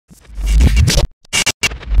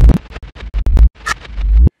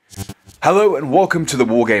Hello and welcome to The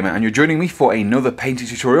Wargamer, and you're joining me for another painting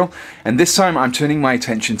tutorial, and this time I'm turning my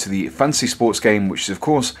attention to the fantasy sports game, which is of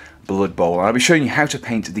course Blood Bowl, and I'll be showing you how to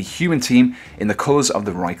paint the human team in the colours of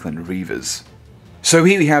the Reikland Reavers. So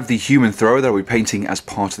here we have the human thrower that I'll be painting as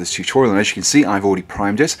part of this tutorial, and as you can see I've already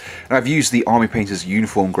primed it, and I've used the Army Painter's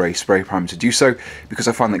Uniform Grey spray primer to do so because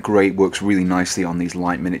I find that grey works really nicely on these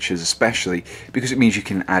light miniatures, especially because it means you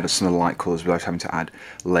can add some of the light colours without having to add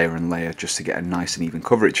layer and layer just to get a nice and even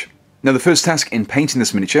coverage. Now the first task in painting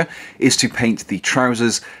this miniature is to paint the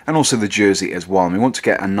trousers and also the jersey as well, and we want to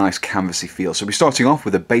get a nice canvassy feel. So we'll be starting off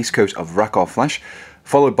with a base coat of Reikland Flesh,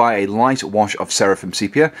 followed by a light wash of Seraphim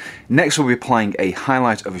Sepia. Next we'll be applying a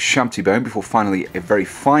highlight of a Shabti Bone before finally a very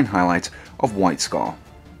fine highlight of White Scar.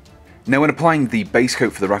 Now when applying the base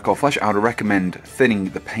coat for the Reikland Flesh, I would recommend thinning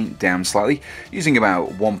the paint down slightly, using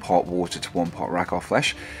about 1 part water to 1 part Reikland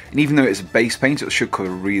Flesh. And even though it's a base paint, it should cover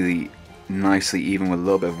really nicely, even with a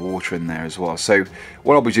little bit of water in there as well. So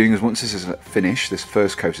what I'll be doing is once this is finished, this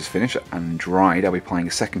first coat is finished and dried, I'll be applying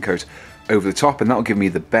a second coat over the top, and that'll give me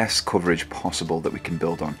the best coverage possible that we can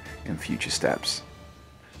build on in future steps.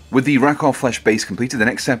 With the Reikland Flesh base completed, the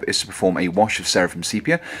next step is to perform a wash of Seraphim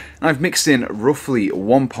Sepia, and I've mixed in roughly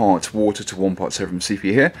 1 part water to 1 part Seraphim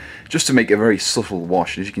Sepia here, just to make a very subtle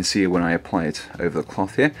wash. As you can see when I apply it over the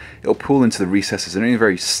cloth here, it'll pull into the recesses and only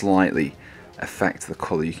very slightly affect the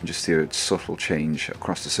colour. You can just see a subtle change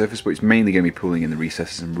across the surface, but it's mainly going to be pulling in the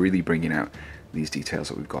recesses and really bringing out these details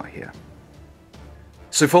that we've got here.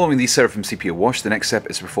 So following the Seraphim Sepia wash, the next step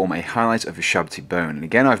is to perform a highlight of a Shabti Bone, and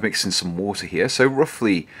again I've mixed in some water here, so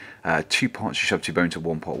roughly 2 parts of Shabti Bone to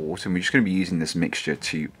 1 part water, and we're just going to be using this mixture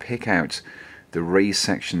to pick out the raised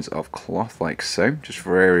sections of cloth like so, just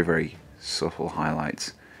very subtle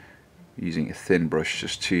highlights, using a thin brush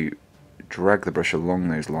just to drag the brush along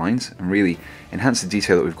those lines and really enhance the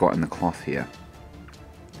detail that we've got in the cloth here,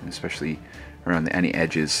 and especially around any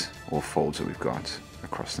edges or folds that we've got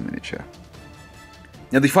across the miniature.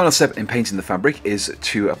 Now the final step in painting the fabric is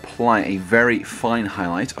to apply a very fine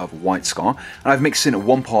highlight of White Scar, and I've mixed in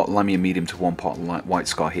 1 part Lamia Medium to 1 part White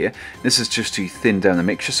Scar here. This is just to thin down the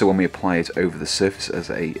mixture, so when we apply it over the surface as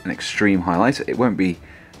an extreme highlight, it won't be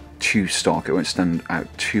too stark, it won't stand out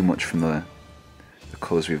too much from the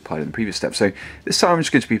colours we've applied in the previous step. So this time I'm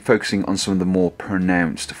just going to be focusing on some of the more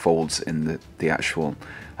pronounced folds in the actual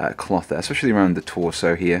cloth there, especially around the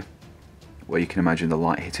torso here, where you can imagine the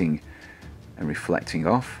light hitting and reflecting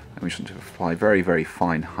off, and we just want to apply very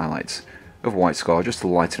fine highlights of White Scar just to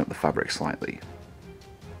lighten up the fabric slightly.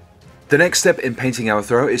 The next step in painting our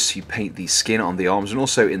thrower is to paint the skin on the arms and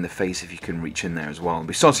also in the face if you can reach in there as well. We'll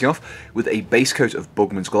be starting off with a base coat of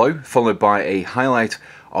Bugman's Glow, followed by a highlight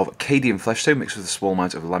of Cadian Fleshtone mixed with a small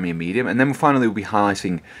amount of Lamia Medium, and then finally we'll be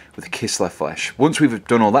highlighting with Kislev Flesh. Once we've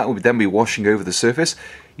done all that, we'll then be washing over the surface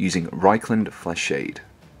using Reikland Flesh Shade.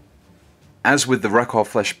 As with the Reikland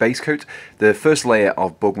Flesh base coat, the first layer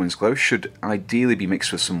of Bugman's Glow should ideally be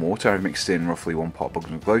mixed with some water. I've mixed in roughly 1 part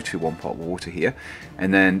Bugman's Glow to 1 part water here,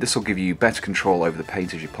 and then this will give you better control over the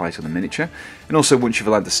paint as you apply it on the miniature. And also once you've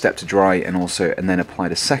allowed the step to dry and then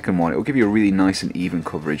applied a second one, it will give you a really nice and even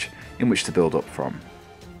coverage in which to build up from.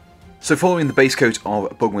 So following the base coat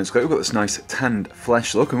of Bugman's Glow, we've got this nice tanned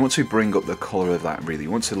flesh look, and we want to bring up the colour of that really.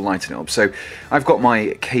 We want to lighten it up. So I've got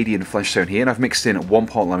my Cadian Fleshtone here, and I've mixed in 1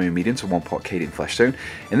 part Lamia Medium to 1 part Cadian Fleshtone,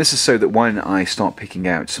 and this is so that when I start picking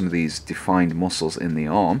out some of these defined muscles in the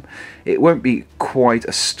arm, it won't be quite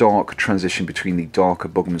a stark transition between the darker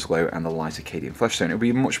Bugman's Glow and the lighter Cadian Fleshtone. It'll be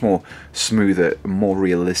a much more smoother, more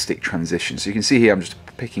realistic transition. So you can see here I'm just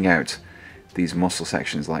picking out these muscle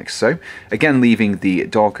sections like so, again leaving the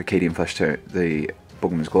darker Cadian Fleshtone, the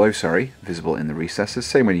Bugman's Glow, visible in the recesses.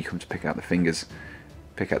 Same when you come to pick out the fingers,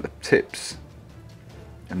 pick out the tips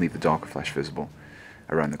and leave the darker flesh visible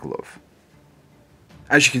around the glove.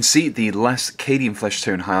 As you can see, the less Cadian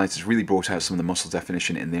Fleshtone highlight has really brought out some of the muscle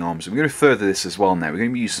definition in the arms. And we're going to further this as well now. We're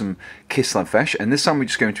going to use some Kislev Flesh, and this time we're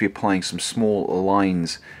just going to be applying some small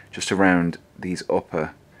lines just around these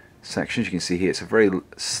upper sections. You can see here it's a very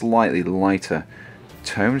slightly lighter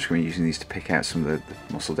tone. Just going to be using these to pick out some of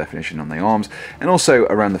the muscle definition on the arms and also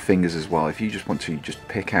around the fingers as well. If you just want to just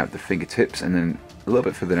pick out the fingertips and then a little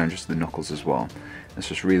bit further down just the knuckles as well. Let's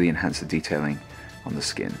just really enhance the detailing on the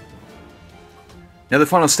skin. Now the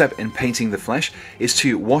final step in painting the flesh is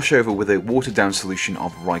to wash over with a watered down solution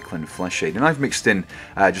of Reikland Flesh Shade, and I've mixed in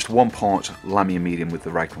just 1 part Lamia Medium with the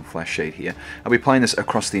Reikland Flesh Shade here. I'll be applying this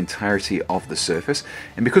across the entirety of the surface,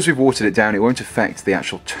 and because we've watered it down it won't affect the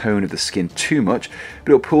actual tone of the skin too much,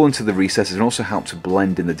 but it'll pull into the recesses and also help to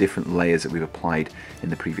blend in the different layers that we've applied in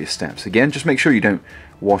the previous steps. Again, just make sure you don't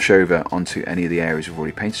wash over onto any of the areas we've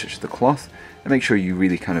already painted, such as the cloth, and make sure you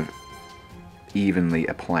really kind of evenly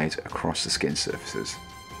apply it across the skin surfaces.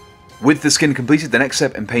 With the skin completed, the next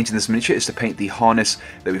step in painting this miniature is to paint the harness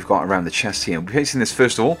that we've got around the chest here. We'll be painting this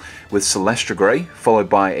first of all with Celestra Grey, followed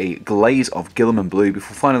by a glaze of Guilliman Blue,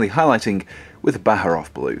 before finally highlighting with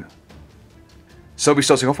Baharov Blue. So I'll be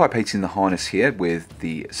starting off by painting the harness here with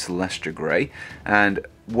the Celestra Grey, and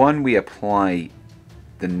when we apply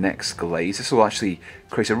the next glaze, this will actually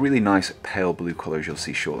create a really nice pale blue colour, as you'll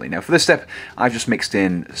see shortly. Now for this step, I've just mixed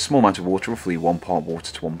in a small amount of water, roughly 1 part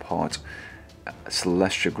water to 1 part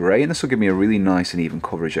Celestra Grey, and this will give me a really nice and even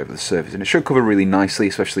coverage over the surface, and it should cover really nicely,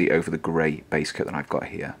 especially over the grey base coat that I've got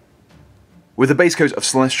here. With the base coat of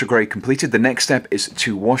Celestra Grey completed, the next step is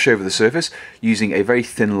to wash over the surface using a very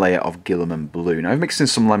thin layer of Guilliman Blue. Now I've mixed in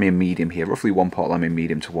some Lamium Medium here, roughly 1 part Lamium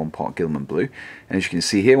Medium to 1 part Guilliman Blue, and as you can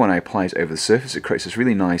see here, when I apply it over the surface, it creates this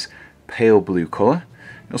really nice pale blue colour.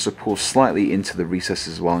 It also pulls slightly into the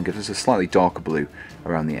recesses as well and gives us a slightly darker blue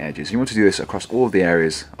around the edges. You want to do this across all of the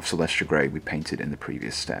areas of Celestra Grey we painted in the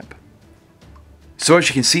previous step. So as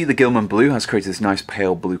you can see, the Guilliman Blue has created this nice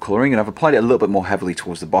pale blue colouring, and I've applied it a little bit more heavily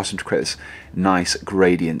towards the bottom to create this nice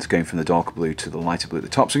gradient going from the darker blue to the lighter blue at the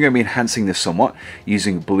top. So I'm going to be enhancing this somewhat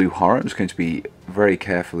using Blue Horror. I'm just going to be very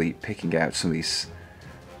carefully picking out some of these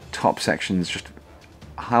top sections, just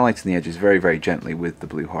highlighting the edges very, very gently with the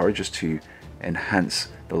Blue Horror just to enhance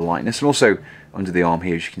the lightness. And also under the arm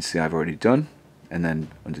here, as you can see, I've already done, and then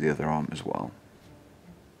under the other arm as well.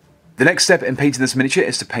 The next step in painting this miniature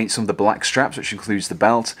is to paint some of the black straps, which includes the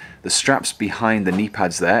belt, the straps behind the knee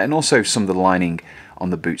pads there, and also some of the lining on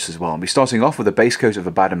the boots as well. I'll be starting off with a base coat of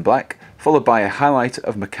Abaddon Black, followed by a highlight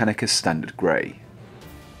of Mechanicus Standard Grey.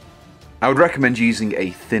 I would recommend using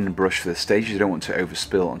a thin brush for this stage, as you don't want to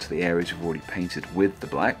overspill onto the areas we've already painted with the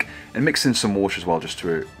black, and mix in some water as well just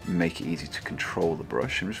to make it easy to control the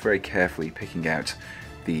brush. I'm just very carefully picking out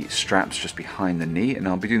the straps just behind the knee, and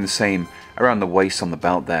I'll be doing the same around the waist on the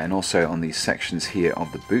belt there, and also on these sections here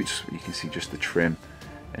of the boots. You can see just the trim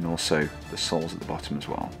and also the soles at the bottom as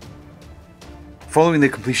well. Following the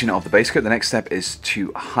completion of the base coat, the next step is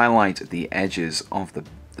to highlight the edges of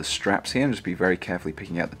the straps here, and just be very carefully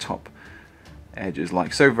picking out the top edges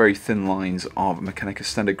like so, very thin lines of Mechanicus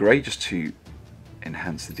Standard Grey just to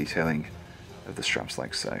enhance the detailing of the straps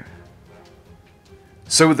like so.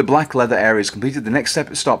 So with the black leather areas completed, the next step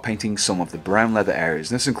is to start painting some of the brown leather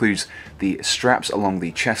areas. And this includes the straps along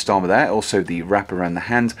the chest armour there, also the wrap around the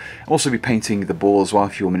hand. I'll also be painting the ball as well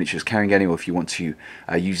if your miniature is carrying any, or if you want to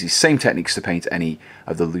use these same techniques to paint any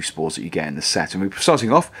of the loose balls that you get in the set. And we're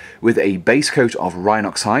starting off with a base coat of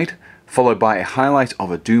Rhinox Hide, followed by a highlight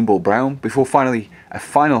of a Doomball Brown, before finally a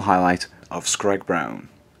final highlight of Scrag Brown.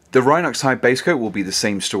 The Rhinox Hide base coat will be the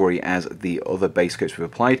same story as the other base coats we've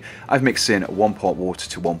applied. I've mixed in 1 part water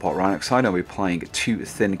to 1 part Rhinox Hide. I'll be applying 2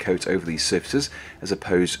 thin coats over these surfaces as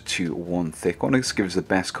opposed to 1 thick one. This gives the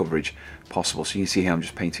best coverage possible. So you can see here I'm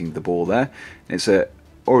just painting the ball there. It's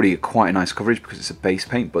already quite a nice coverage because it's a base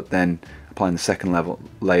paint, but then applying the second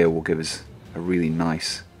layer will give us a really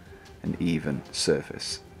nice and even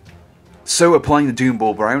surface. So applying the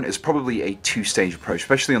Doomball Brown is probably a 2-stage approach,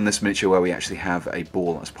 especially on this miniature where we actually have a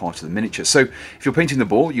ball as part of the miniature. So if you're painting the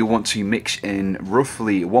ball, you'll want to mix in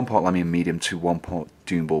roughly 1 part Lamium Medium to 1 part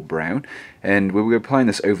Doomball Brown, and we're applying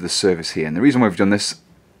this over the surface here. And the reason why we've done this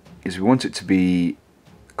is we want it to be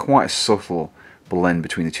quite a subtle blend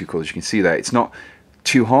between the two colours. You can see that it's not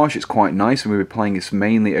too harsh, it's quite nice, and we're applying this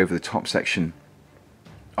mainly over the top section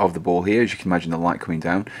of the ball here, as you can imagine the light coming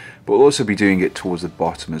down, but we'll also be doing it towards the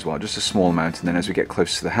bottom as well, just a small amount, and then as we get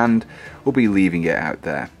close to the hand we'll be leaving it out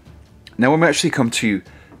there. Now when we actually come to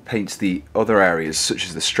paint the other areas such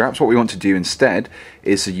as the straps, what we want to do instead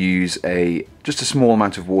is to use just a small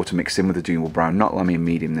amount of water mixed in with the Doomball Brown, not Lamium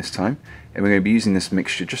Medium this time, and we're going to be using this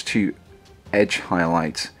mixture just to edge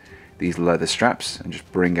highlight these leather straps and just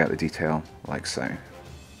bring out the detail like so.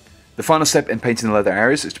 The final step in painting the leather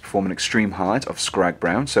areas is to perform an extreme highlight of Scrag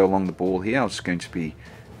Brown. So along the ball here, I'm just going to be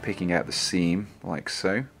picking out the seam like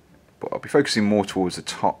so, but I'll be focusing more towards the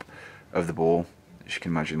top of the ball, as you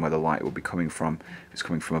can imagine where the light will be coming from if it's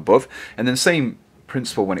coming from above. And then same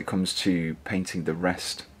principle when it comes to painting the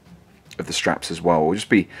rest of the straps as well. We'll just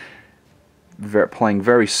be applying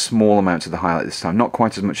very small amounts of the highlight this time, not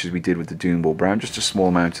quite as much as we did with the Doomball Brown, just a small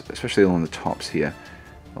amount, especially along the tops here,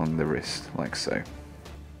 along the wrist like so.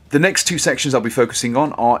 The next 2 sections I'll be focusing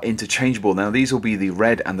on are interchangeable. Now these will be the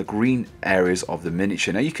red and the green areas of the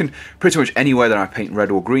miniature. Now you can pretty much anywhere that I paint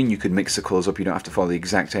red or green, you can mix the colours up. You don't have to follow the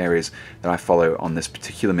exact areas that I follow on this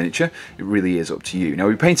particular miniature. It really is up to you. Now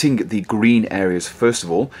we're painting the green areas first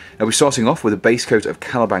of all. Now we're starting off with a base coat of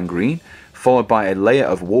Caliban Green, followed by a layer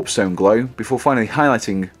of Warpstone Glow, before finally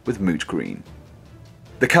highlighting with Moot Green.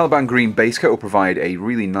 The Caliban green base coat will provide a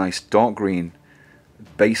really nice dark green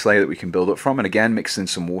base layer that we can build up from, and again mix in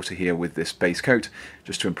some water here with this base coat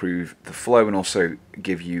just to improve the flow and also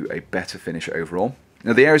give you a better finish overall.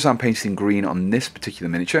 Now the areas I'm painting green on this particular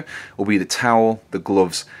miniature will be the towel, the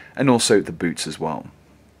gloves, and also the boots as well.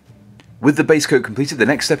 With the base coat completed, the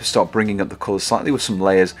next step is start bringing up the colours slightly with some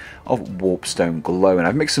layers of Warpstone Glow, and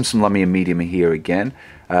I've mixed in some Lamia Medium here again,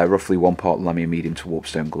 roughly 1 part Lamia Medium to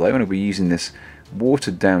Warpstone Glow, and I'll be using this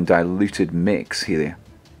watered down diluted mix here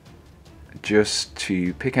just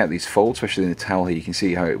to pick out these folds, especially in the towel here. You can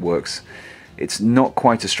see how it works. It's not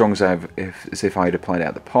quite as strong as if I had applied it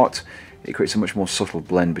out the pot. It creates a much more subtle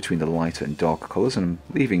blend between the lighter and darker colours, and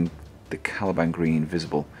I'm leaving the Caliban green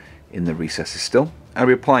visible in the recesses still. I'll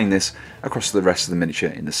be applying this across the rest of the miniature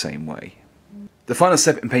in the same way. The final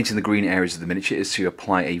step in painting the green areas of the miniature is to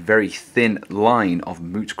apply a very thin line of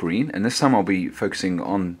moot green, and this time I'll be focusing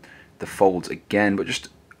on the folds again, but just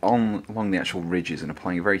along the actual ridges and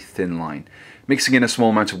applying a very thin line. Mixing in a small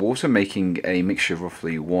amount of water, making a mixture of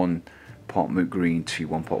roughly 1 part moot green to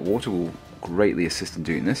 1 part water will greatly assist in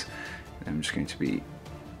doing this. I'm just going to be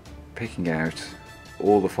picking out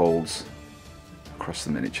all the folds across the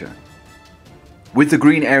miniature. With the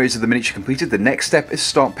green areas of the miniature completed, the next step is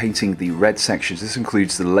start painting the red sections. This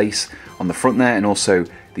includes the lace on the front there and also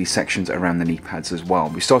the sections around the knee pads as well.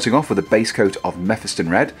 We're starting off with a base coat of Mephiston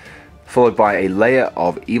Red, followed by a layer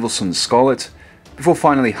of Evil Sunz Scarlet, before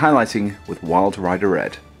finally highlighting with Wild Rider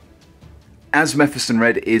Red. As Mephiston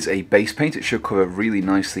Red is a base paint, it should cover really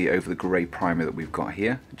nicely over the grey primer that we've got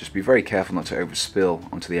here. Just be very careful not to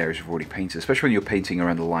overspill onto the areas we've already painted, especially when you're painting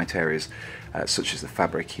around the light areas such as the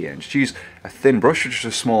fabric here. And just use a thin brush with just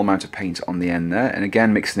a small amount of paint on the end there, and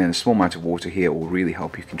again mixing in a small amount of water here will really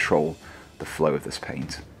help you control the flow of this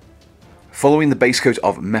paint. Following the base coat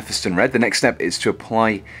of Mephiston Red, the next step is to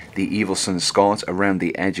apply the Evil Sunz Scarlet around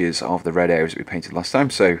the edges of the red areas that we painted last time.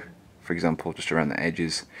 So, for example, just around the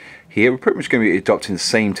edges here, we're pretty much going to be adopting the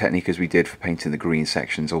same technique as we did for painting the green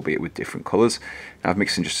sections, albeit with different colours. Now I've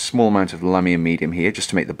mixed in just a small amount of Lamia Medium here, just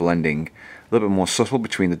to make the blending a little bit more subtle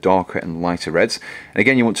between the darker and lighter reds. And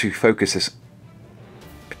again, you want to focus this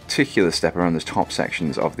particular step around the top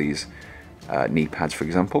sections of these knee pads, for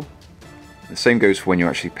example. The same goes for when you're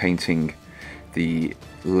actually painting the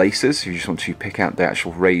laces. You just want to pick out the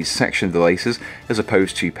actual raised section of the laces as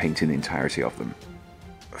opposed to painting the entirety of them.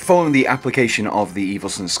 Following the application of the Evil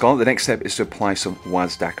Sunz Scarlet, the next step is to apply some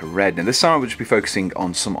Wazdaka Red. Now this time I will just be focusing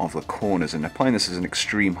on some of the corners and applying this as an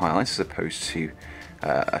extreme highlight as opposed to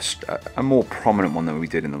a more prominent one than we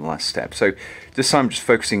did in the last step. So this time I'm just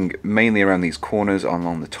focusing mainly around these corners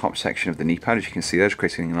along the top section of the knee pad. As you can see, they're just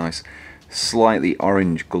creating a nice slightly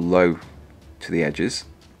orange glow to the edges.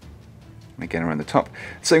 And again around the top.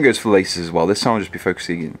 The same goes for laces as well. This time I'll just be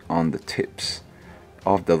focusing on the tips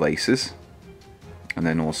of the laces, and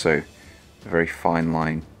then also a very fine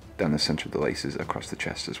line down the center of the laces across the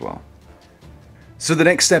chest as well. So the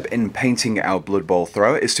next step in painting our Blood Bowl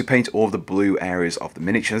thrower is to paint all of the blue areas of the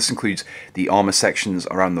miniature. This includes the armor sections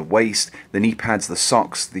around the waist, the knee pads, the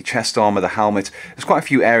socks, the chest armor, the helmet. There's quite a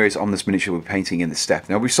few areas on this miniature we're painting in this step.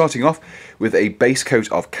 Now we're starting off with a base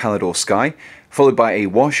coat of Calidor Sky, followed by a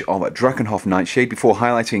wash of Drakenhof Nightshade before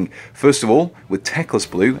highlighting first of all with Teclis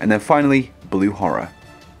Blue and then finally Blue Horror.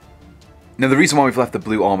 Now the reason why we've left the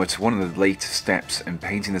blue armour to one of the later steps in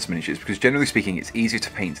painting this miniature is because generally speaking it's easier to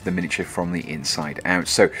paint the miniature from the inside out.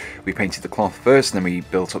 So we painted the cloth first, and then we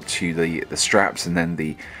built up to the straps and then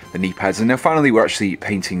the knee pads, and now finally we're actually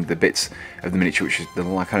painting the bits of the miniature which is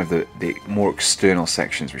the more external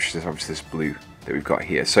sections, which is obviously this blue that we've got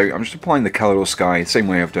here. So I'm just applying the Calidor Sky the same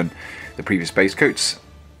way I've done the previous base coats,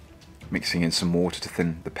 mixing in some water to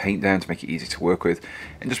thin the paint down to make it easy to work with,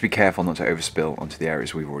 and just be careful not to overspill onto the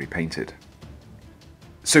areas we've already painted.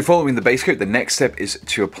 So following the base coat, the next step is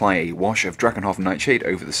to apply a wash of Drakenhof Nightshade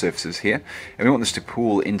over the surfaces here, and we want this to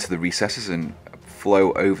pool into the recesses and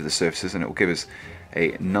flow over the surfaces, and it will give us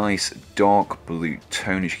a nice dark blue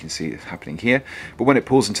tone, as you can see it's happening here. But when it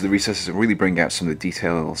pulls into the recesses, it will really bring out some of the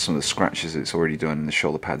detail, some of the scratches it's already done in the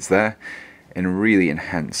shoulder pads there, and really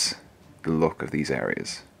enhance the look of these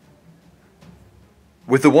areas.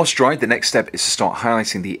 With the wash dried, the next step is to start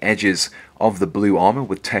highlighting the edges of the blue armour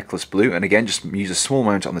with Teclis Blue, and again just use a small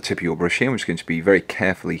amount on the tip of your brush here. We're just going to be very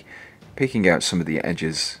carefully picking out some of the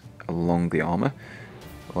edges along the armour,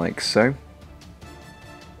 like so.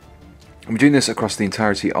 And we're doing this across the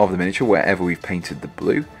entirety of the miniature wherever we've painted the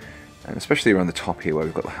blue, and especially around the top here where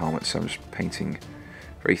we've got the helmet. So I'm just painting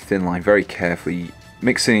a very thin line, very carefully,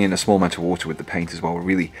 mixing in a small amount of water with the paint as well,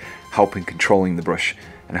 really helping controlling the brush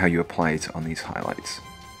and how you apply it on these highlights.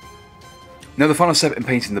 Now the final step in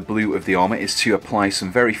painting the blue of the armour is to apply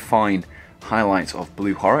some very fine highlights of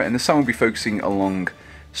blue horror, and this time we'll be focusing along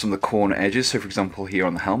some of the corner edges. So for example here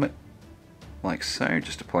on the helmet, like so,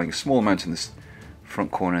 just applying a small amount in this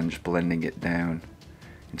front corner and just blending it down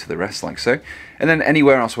into the rest like so. And then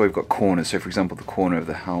anywhere else where we've got corners, so for example the corner of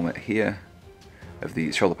the helmet here, of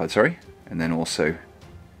the shoulder pad, sorry, and then also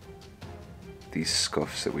these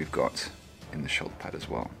scuffs that we've got in the shoulder pad as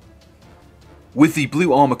well. With the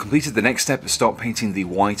blue armour completed, the next step is start painting the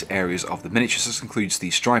white areas of the miniature. So this includes the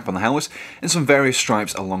stripe on the helmet and some various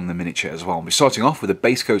stripes along the miniature as well. We'll be starting off with a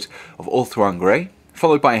base coat of Ulthuan Grey,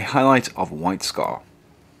 followed by a highlight of White Scar.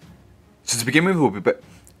 So to begin with, we'll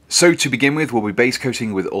be base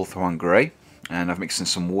coating with Ulthuan Grey, and I've mixed in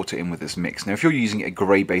some water in with this mix. Now if you're using a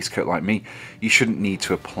grey base coat like me, you shouldn't need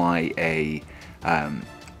to apply a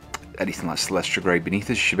anything like Celestia Grey beneath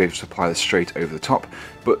this. You should be able to apply this straight over the top,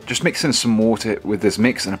 but just mix in some water with this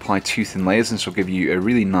mix and apply 2 thin layers, and this will give you a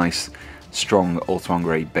really nice strong Ulthuan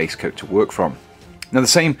Grey base coat to work from. Now the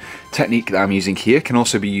same technique that I'm using here can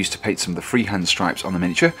also be used to paint some of the freehand stripes on the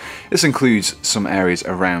miniature. This includes some areas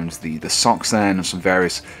around the socks then, and some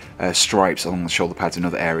various stripes along the shoulder pads and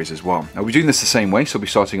other areas as well. Now we're doing this the same way, so we'll be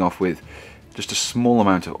starting off with just a small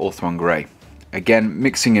amount of Ulthuan Grey. Again,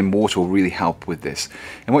 mixing in water will really help with this.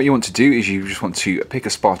 And what you want to do is you just want to pick a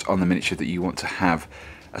spot on the miniature that you want to have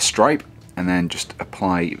a stripe, and then just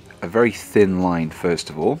apply a very thin line first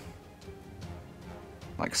of all,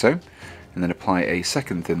 like so, and then apply a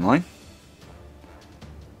second thin line,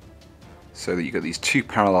 so that you've got these 2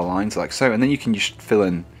 parallel lines like so, and then you can just fill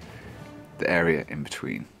in the area in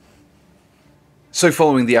between. So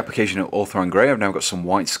following the application of Ulthuan Grey, I've now got some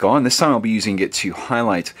White Scar, and this time I'll be using it to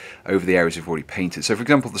highlight over the areas we've already painted. So for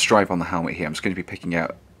example, the stripe on the helmet here, I'm just going to be picking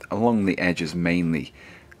out along the edges mainly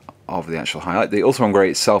of the actual highlight. The Ulthuan Grey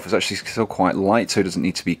itself is actually still quite light, so it doesn't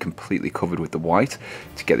need to be completely covered with the white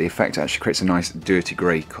to get the effect. It actually creates a nice dirty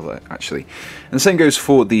grey colour actually. And the same goes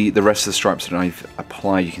for the rest of the stripes that I've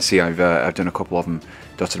applied. You can see I've done a couple of them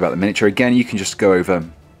dotted about the miniature. Again, you can just go over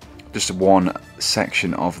just one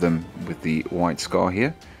section of them with the White Scar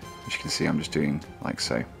here. As you can see, I'm just doing like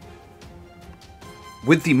so.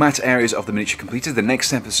 With the matte areas of the miniature completed, the next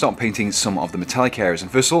step is to start painting some of the metallic areas. And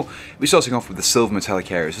first of all, we're starting off with the silver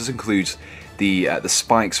metallic areas. This includes the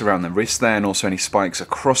spikes around the wrist there, and also any spikes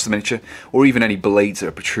across the miniature, or even any blades that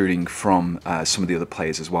are protruding from some of the other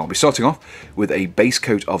players as well. We're starting off with a base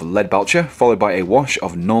coat of lead belcher, followed by a wash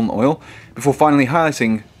of Nuln Oil, before finally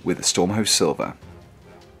highlighting with Stormhost Silver.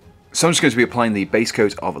 So I'm just going to be applying the base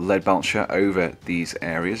coat of lead belcher over these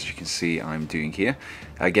areas, as you can see I'm doing here.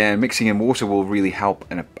 Again, mixing in water will really help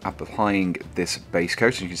in applying this base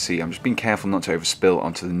coat. As you can see, I'm just being careful not to overspill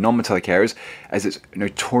onto the non-metallic areas, as it's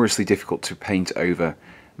notoriously difficult to paint over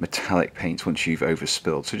metallic paints once you've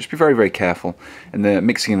overspilled. So just be very, very careful, and the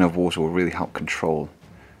mixing in of water will really help control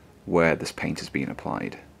where this paint is being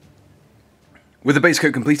applied. With the base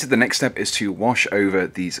coat completed, the next step is to wash over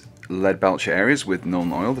these lead belcher areas with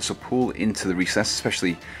Nuln Oil. This will pull into the recess,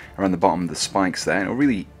 especially around the bottom of the spikes there, and it'll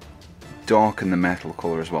really darken the metal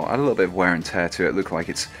colour as well. Add a little bit of wear and tear to it. Look like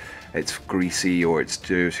it's greasy or it's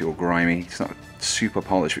dirty or grimy. It's not super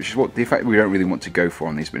polished, which is what the effect we don't really want to go for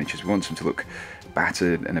on these miniatures. We want them to look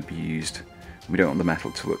battered and abused. We don't want the metal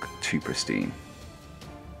to look too pristine.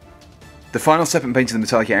 The final step in painting the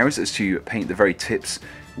metallic areas is to paint the very tips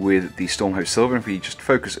with the Stormhost Silver. And if we just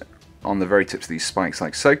focus on the very tips of these spikes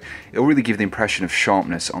like so, it'll really give the impression of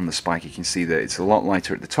sharpness on the spike. You can see that it's a lot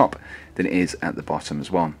lighter at the top than it is at the bottom as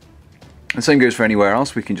well. And same goes for anywhere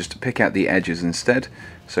else. We can just pick out the edges instead.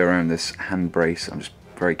 So around this hand brace, I'm just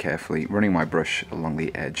very carefully running my brush along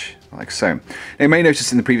the edge like so. Now, you may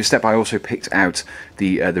notice in the previous step I also picked out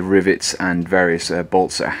the rivets and various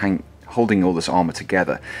bolts that are holding all this armour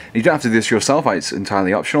together. And you don't have to do this yourself, it's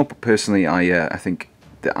entirely optional, but personally I think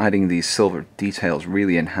that adding these silver details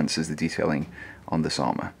really enhances the detailing on this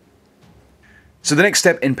armour. So the next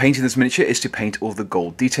step in painting this miniature is to paint all the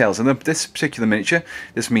gold details. And this particular miniature,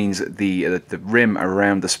 this means the rim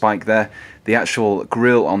around the spike there, the actual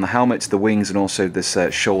grille on the helmet, the wings, and also this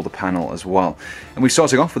shoulder panel as well. And we're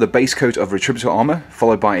starting off with a base coat of Retributor armour,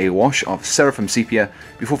 followed by a wash of Seraphim Sepia,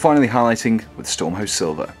 before finally highlighting with Stormhost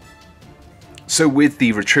Silver. So with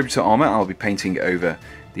the Retributor armour, I'll be painting over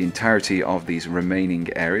the entirety of these remaining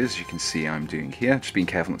areas. You can see I'm doing here, just being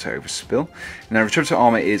careful not to overspill. Now, Retributor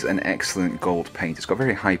armour is an excellent gold paint. It's got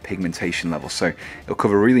very high pigmentation levels, so it'll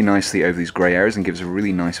cover really nicely over these grey areas and gives a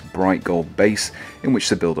really nice bright gold base in which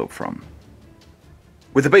to build up from.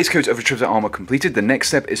 With the base coat of retriever armor completed, the next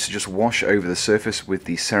step is to just wash over the surface with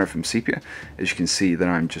the Seraphim Sepia, as you can see that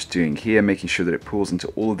I'm just doing here, making sure that it pulls into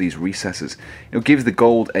all of these recesses. It'll give the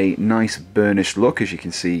gold a nice burnished look, as you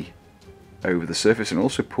can see over the surface, and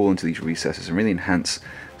also pull into these recesses and really enhance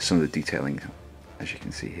some of the detailing, as you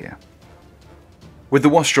can see here. With the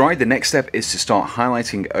wash dried, the next step is to start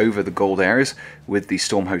highlighting over the gold areas with the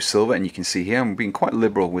Stormhost Silver, and you can see here I'm being quite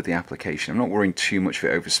liberal with the application. I'm not worrying too much if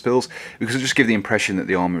it overspills, because it'll just give the impression that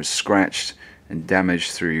the armor is scratched and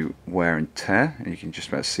damaged through wear and tear. And you can just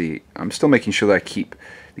about see, I'm still making sure that I keep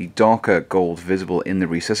the darker gold visible in the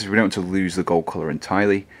recesses. We don't want to lose the gold color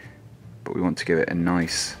entirely, but we want to give it a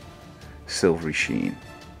nice silvery sheen.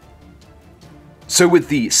 So with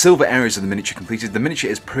the silver areas of the miniature completed, the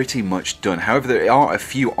miniature is pretty much done. However, there are a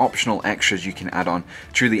few optional extras you can add on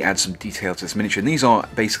to really add some detail to this miniature, and these are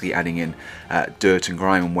basically adding in dirt and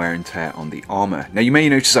grime and wear and tear on the armor. Now you may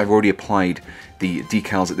notice I've already applied the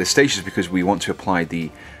decals at this stage, just because we want to apply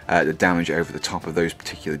the damage over the top of those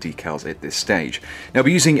particular decals at this stage. Now we're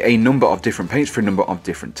using a number of different paints for a number of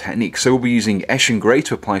different techniques. So we'll be using Eshin Grey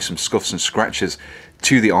to apply some scuffs and scratches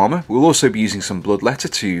to the armor. We'll also be using some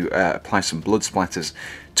Bloodletter to apply some blood splatters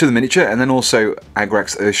to the miniature, and then also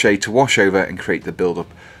Agrax Earthshade to wash over and create the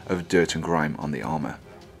buildup of dirt and grime on the armor.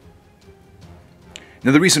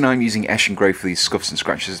 Now the reason I'm using Eshin Grey for these scuffs and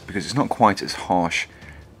scratches is because it's not quite as harsh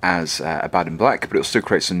as Abaddon Black, but it'll still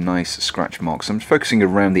create some nice scratch marks. I'm focusing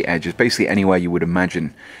around the edges, basically anywhere you would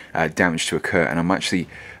imagine damage to occur, and I'm actually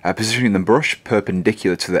positioning the brush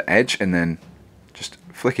perpendicular to the edge and then just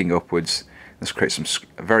flicking upwards. Let's create some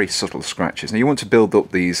very subtle scratches. Now you want to build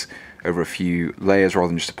up these over a few layers rather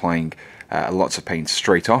than just applying lots of paint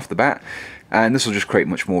straight off the bat, and this will just create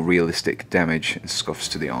much more realistic damage and scuffs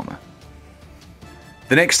to the armor.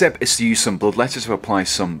 The next step is to use some Bloodletter to apply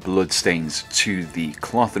some blood stains to the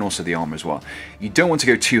cloth and also the armor as well. You don't want to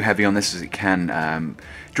go too heavy on this, as it can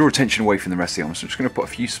draw attention away from the rest of the armor, so I'm just going to put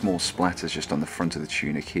a few small splatters just on the front of the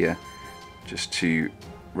tunic here, just to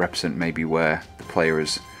represent maybe where the player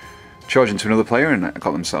is charged into another player and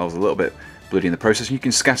got themselves a little bit bloody in the process. And you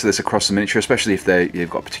can scatter this across the miniature, especially if you've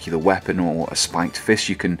got a particular weapon or a spiked fist.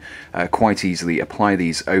 You can quite easily apply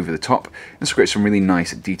these over the top and create some really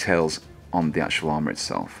nice details on the actual armor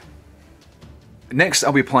itself. Next,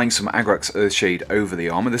 I'll be applying some Agrax Earthshade over the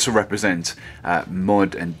armor. This will represent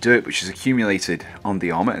mud and dirt which is accumulated on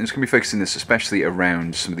the armor, and it's going to be focusing this especially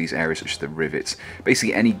around some of these areas such as the rivets,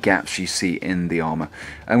 basically any gaps you see in the armor.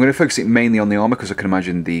 I'm going to focus it mainly on the armor because I can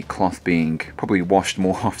imagine the cloth being probably washed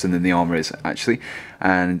more often than the armor is actually,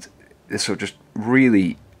 and this will just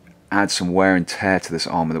really add some wear and tear to this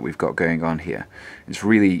armor that we've got going on here. It's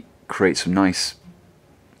really create some nice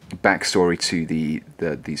backstory to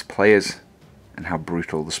these players and how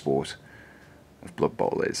brutal the sport of Blood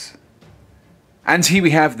Bowl is. And here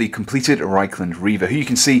we have the completed Reikland Reaver, who you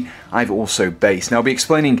can see I've also based. Now I'll be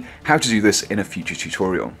explaining how to do this in a future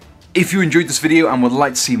tutorial. If you enjoyed this video and would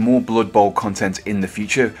like to see more Blood Bowl content in the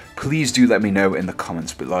future, please do let me know in the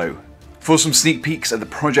comments below. For some sneak peeks at the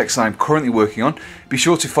projects I'm currently working on, be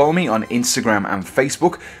sure to follow me on Instagram and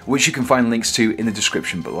Facebook, which you can find links to in the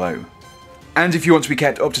description below. And if you want to be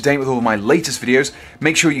kept up to date with all of my latest videos,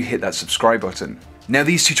 make sure you hit that subscribe button. Now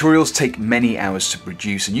these tutorials take many hours to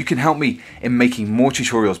produce, and you can help me in making more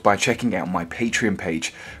tutorials by checking out my Patreon page.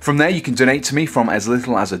 From there you can donate to me from as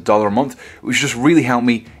little as $1 a month, which just really help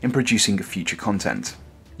me in producing future content.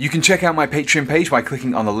 You can check out my Patreon page by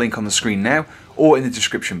clicking on the link on the screen now or in the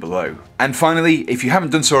description below. And finally, if you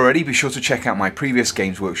haven't done so already, be sure to check out my previous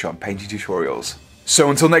Games Workshop painting tutorials. So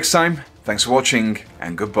until next time, thanks for watching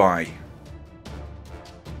and goodbye.